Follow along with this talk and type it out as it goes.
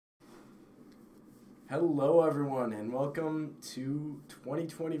Hello, everyone, and welcome to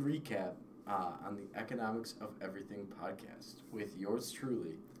 2020 Recap on the Economics of Everything podcast with yours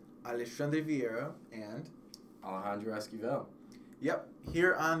truly, Alexandre Vieira, and Alejandro Esquivel. yep,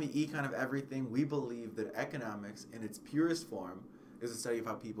 here on the Econ of Everything, we believe that economics in its purest form is a study of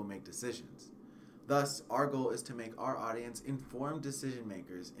how people make decisions. Thus, our goal is to make our audience informed decision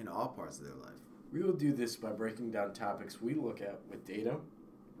makers in all parts of their life. We will do this by breaking down topics we look at with data,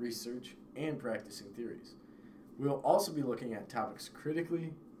 research, and practicing theories. We will also be looking at topics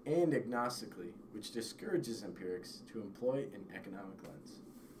critically and agnostically, which discourages empirics to employ an economic lens.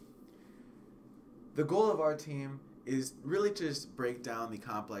 The goal of our team is really to just break down the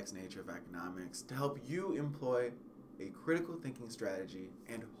complex nature of economics to help you employ a critical thinking strategy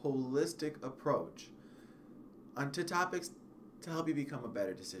and holistic approach onto topics to help you become a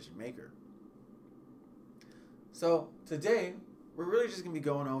better decision maker. So today, we're really just going to be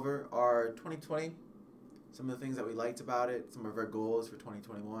going over our 2020, some of the things that we liked about it, some of our goals for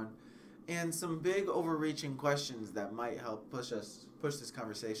 2021, and some big overreaching questions that might help push this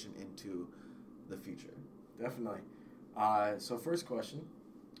conversation into the future. Definitely. So first question,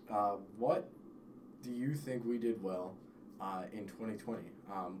 what do you think we did well in 2020?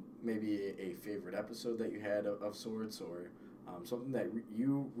 Maybe a favorite episode that you had of sorts, or something that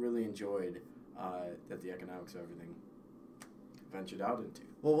you really enjoyed that the Economics of Everything ventured out into.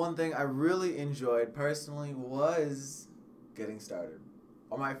 Well, one thing I really enjoyed personally was getting started.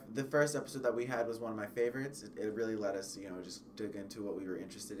 The first episode that we had was one of my favorites. It really let us, just dig into what we were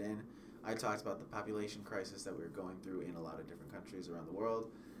interested in. I talked about the population crisis that we were going through in a lot of different countries around the world.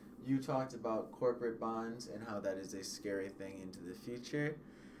 You talked about corporate bonds and how that is a scary thing into the future.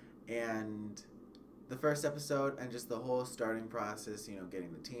 And the first episode and just the whole starting process,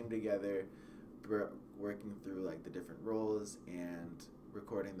 getting the team together, working through like the different roles and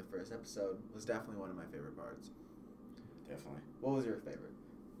recording the first episode was definitely one of my favorite parts. Definitely. What was your favorite?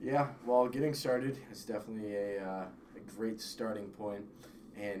 Yeah, well, getting started is definitely a great starting point.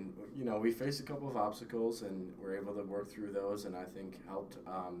 And, we faced a couple of obstacles and were able to work through those, and I think helped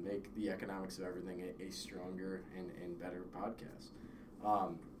make the Economics of Everything a stronger and better podcast.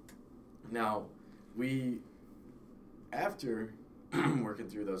 Now, after working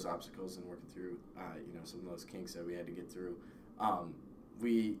through those obstacles and working through, some of those kinks that we had to get through,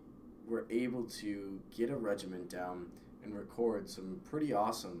 we were able to get a regiment down and record some pretty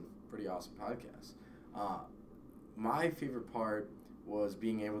awesome podcasts. My favorite part was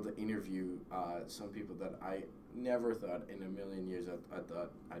being able to interview some people that I never thought in a million years I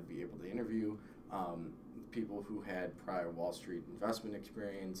thought I'd be able to interview. People who had prior Wall Street investment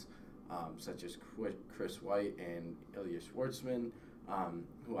experience, such as Chris White and Ilya Schwartzman,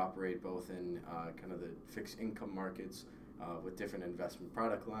 who operate both in kind of the fixed income markets with different investment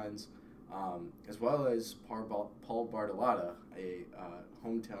product lines, as well as Paul Bartolotta, a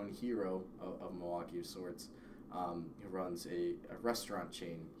hometown hero of Milwaukee of sorts, who runs a restaurant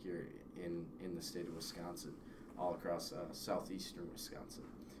chain here in the state of Wisconsin, all across southeastern Wisconsin.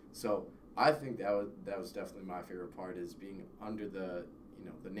 So I think that was definitely my favorite part, is being under the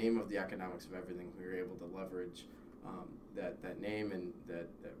name of the Economics of Everything. We were able to leverage that name and that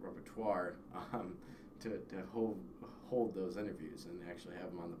repertoire to hold those interviews and actually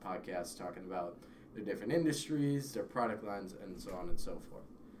have them on the podcast talking about their different industries, their product lines, and so on and so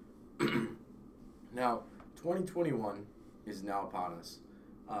forth. Now, 2021 is now upon us.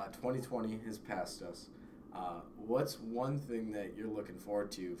 2020 has passed us. What's one thing that you're looking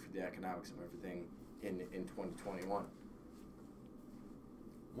forward to for the Economics of Everything in 2021?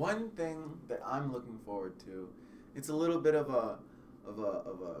 One thing that I'm looking forward to, it's a little bit of a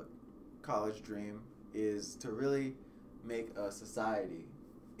college dream, is to really make a society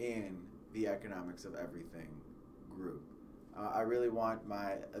in the Economics of Everything group. I really want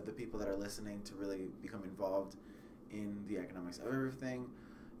the people that are listening to really become involved in the Economics of Everything.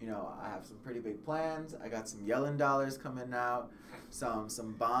 I have some pretty big plans. I got some Yellen dollars coming out,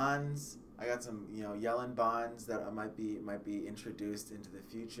 some bonds. I got some Yellen bonds that might be introduced into the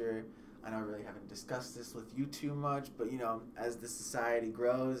future. I know I really haven't discussed this with you too much, but as the society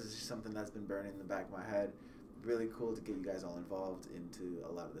grows, it's just something that's been burning in the back of my head. Really cool to get you guys all involved into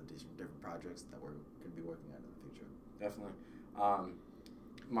a lot of the different projects that we're going to be working on in the future. Definitely.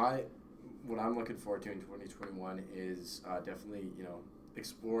 What I'm looking forward to in 2021 is definitely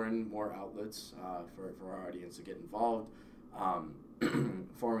exploring more outlets for our audience to get involved,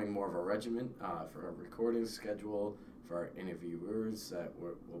 forming more of a regiment for a recording schedule for our interviewers that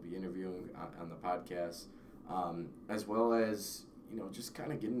we'll be interviewing on the podcast, as well as just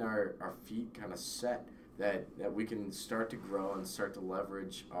kind of getting our feet kind of set that we can start to grow and start to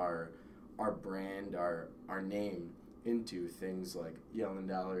leverage our our brand, our name into things like Yellen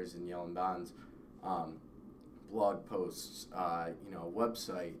Dollars and Yellen Bonds, blog posts,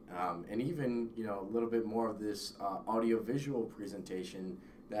 website, and even, a little bit more of this audio-visual presentation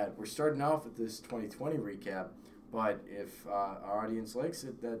that we're starting off with this 2020 recap, but if our audience likes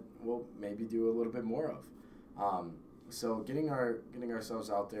it, that we'll maybe do a little bit more of. So getting ourselves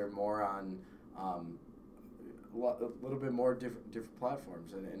out there more on a little bit more different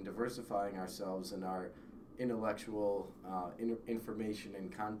platforms, and diversifying ourselves and our intellectual information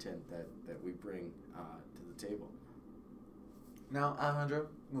and content that we bring to the table. Now, Alejandro,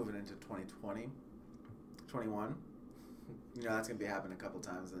 moving into 2020, 21, that's going to be happening a couple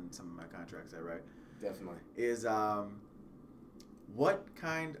times in some of my contracts I write. Definitely. Is what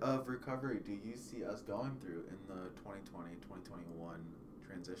kind of recovery do you see us going through in the 2020-2021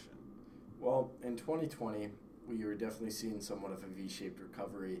 transition? Well, in 2020, we were definitely seeing somewhat of a V-shaped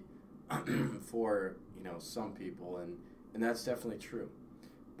recovery for, some people, and that's definitely true.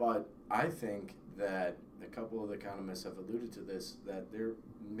 But I think that a couple of the economists have alluded to this, that there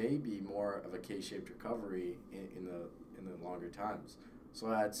may be more of a K-shaped recovery in the longer times. So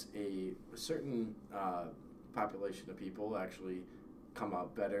that's a certain population of people actually come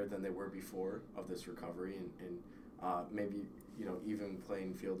out better than they were before of this recovery, and maybe even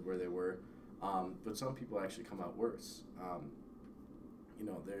playing field where they were. But some people actually come out worse.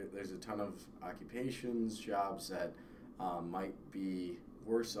 There's a ton of occupations, jobs that might be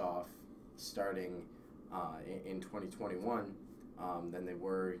worse off starting in 2021 than they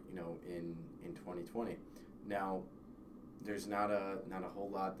were, in 2020. Now, there's not a whole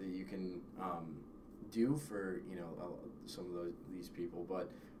lot that you can do for some of these people, but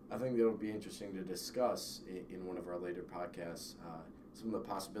I think it'll be interesting to discuss in one of our later podcasts some of the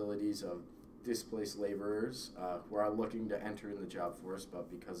possibilities of displaced laborers who are looking to enter in the job force, but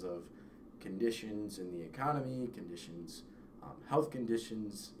because of conditions in the economy, health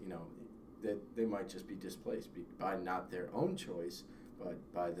conditions, that they might just be displaced by not their own choice, but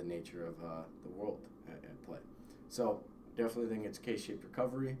by the nature of the world at play. So definitely think it's K-shaped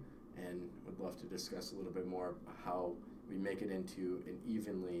recovery, and would love to discuss a little bit more how we make it into an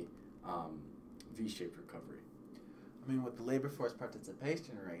evenly V-shaped recovery. I mean, with the labor force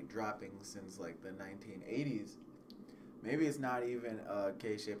participation rate dropping since like the 1980s, maybe it's not even a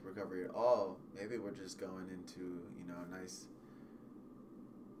K-shaped recovery at all. Maybe we're just going into, a nice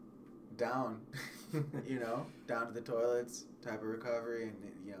down, down to the toilets type of recovery, and,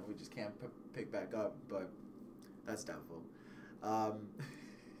 we just can't pick back up, but that's doubtful.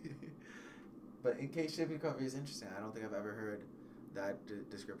 But in K-shaped recovery is interesting. I don't think I've ever heard that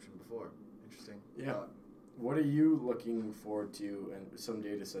description before. Interesting. Yeah. What are you looking forward to, and some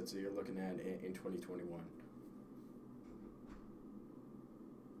data sets that you're looking at in 2021?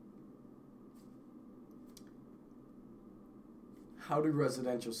 How do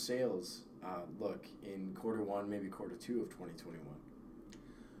residential sales look in quarter one, maybe quarter two of 2021?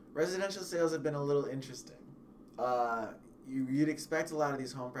 Residential sales have been a little interesting. You'd expect a lot of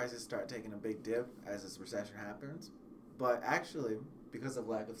these home prices to start taking a big dip as this recession happens, but actually, because of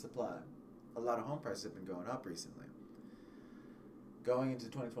lack of supply, a lot of home prices have been going up recently. Going into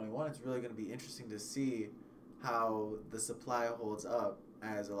 2021, it's really going to be interesting to see how the supply holds up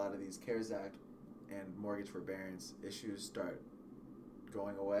as a lot of these CARES Act and mortgage forbearance issues start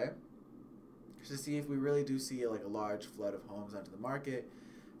going away, to see if we really do see like a large flood of homes onto the market,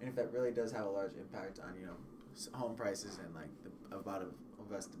 and if that really does have a large impact on home prices and like the amount of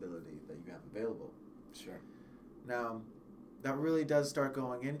investability that you have available. Sure. Now, that really does start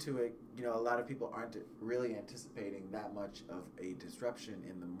going into it. A lot of people aren't really anticipating that much of a disruption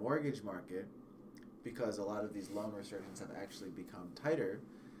in the mortgage market because a lot of these loan restrictions have actually become tighter.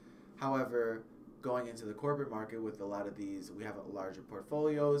 However, going into the corporate market with a lot of these, we have larger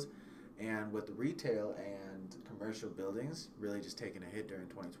portfolios, and with the retail and commercial buildings really just taking a hit during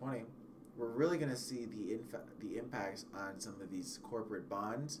 2020, we're really going to see the impacts on some of these corporate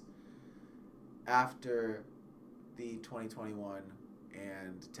bonds after the 2021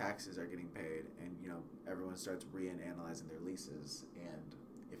 and taxes are getting paid, and everyone starts reanalyzing their leases, and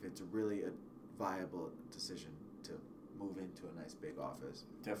if it's really a viable decision to move into a nice big office.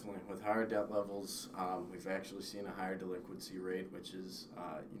 Definitely. With higher debt levels, we've actually seen a higher delinquency rate, which is,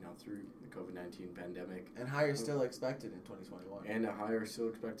 through the COVID-19 pandemic. And higher still expected in 2021. And a higher still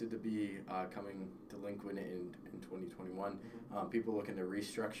expected to be coming delinquent in 2021. Mm-hmm. People looking to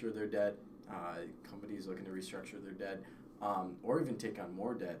restructure their debt, companies looking to restructure their debt, or even take on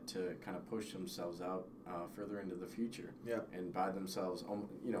more debt to kind of push themselves out further into the future. Yeah. And buy themselves,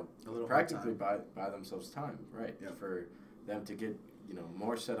 a little practically buy themselves time, right? Yep. For them to get,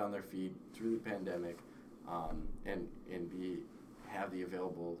 more set on their feet through the pandemic, and have the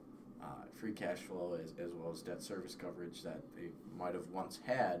available free cash flow as well as debt service coverage that they might have once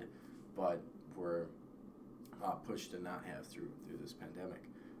had, but were pushed to not have through this pandemic.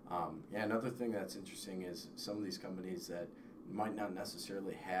 Another thing that's interesting is some of these companies that might not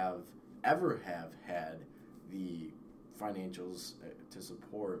necessarily ever have had the financials to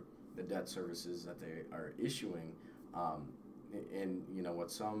support the debt services that they are issuing, and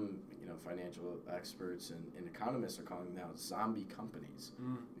what some financial experts and economists are calling now zombie companies,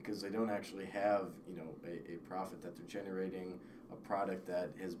 because they don't actually have a profit that they're generating, a product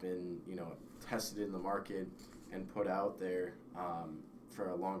that has been tested in the market and put out there for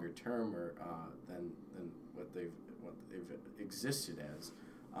a longer term or than what they've existed as.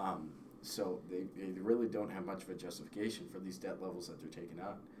 So they really don't have much of a justification for these debt levels that they're taking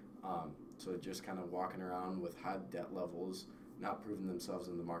on. So just kind of walking around with high debt levels, not proving themselves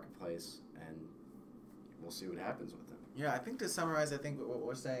in the marketplace, and we'll see what happens with them. Yeah, I think to summarize, I think what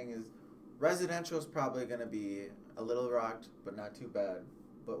we're saying is residential is probably going to be a little rocked, but not too bad.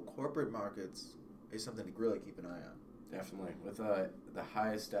 But corporate markets is something to really keep an eye on. Definitely. With the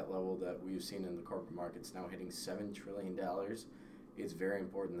highest debt level that we've seen in the corporate markets now hitting $7 trillion, it's very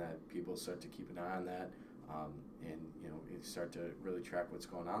important that people start to keep an eye on that, and start to really track what's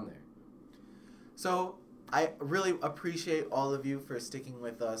going on there. So I really appreciate all of you for sticking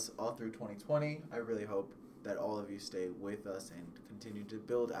with us all through 2020. I really hope that all of you stay with us and continue to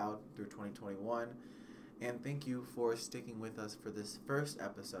build out through 2021. And thank you for sticking with us for this first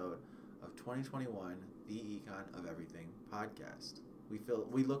episode of 2021, the Econ of Everything podcast.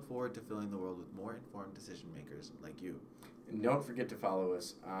 We look forward to filling the world with more informed decision makers like you. And don't forget to follow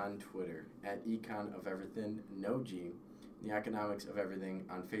us on Twitter at Econ of Everything, no G, the Economics of Everything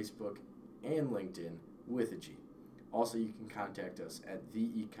on Facebook and LinkedIn with a G. Also, you can contact us at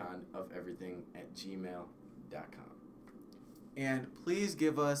theeconofeverything@gmail.com. And please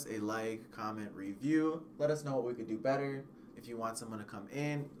give us a like, comment, review. Let us know what we could do better. If you want someone to come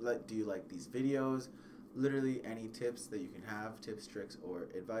in, do you like these videos? Literally any tips that you can have, tips, tricks, or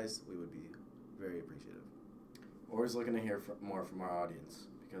advice, we would be very appreciative. Always looking to hear more from our audience,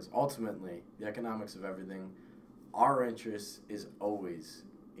 because ultimately, the economics of everything, our interest is always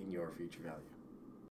in your future value.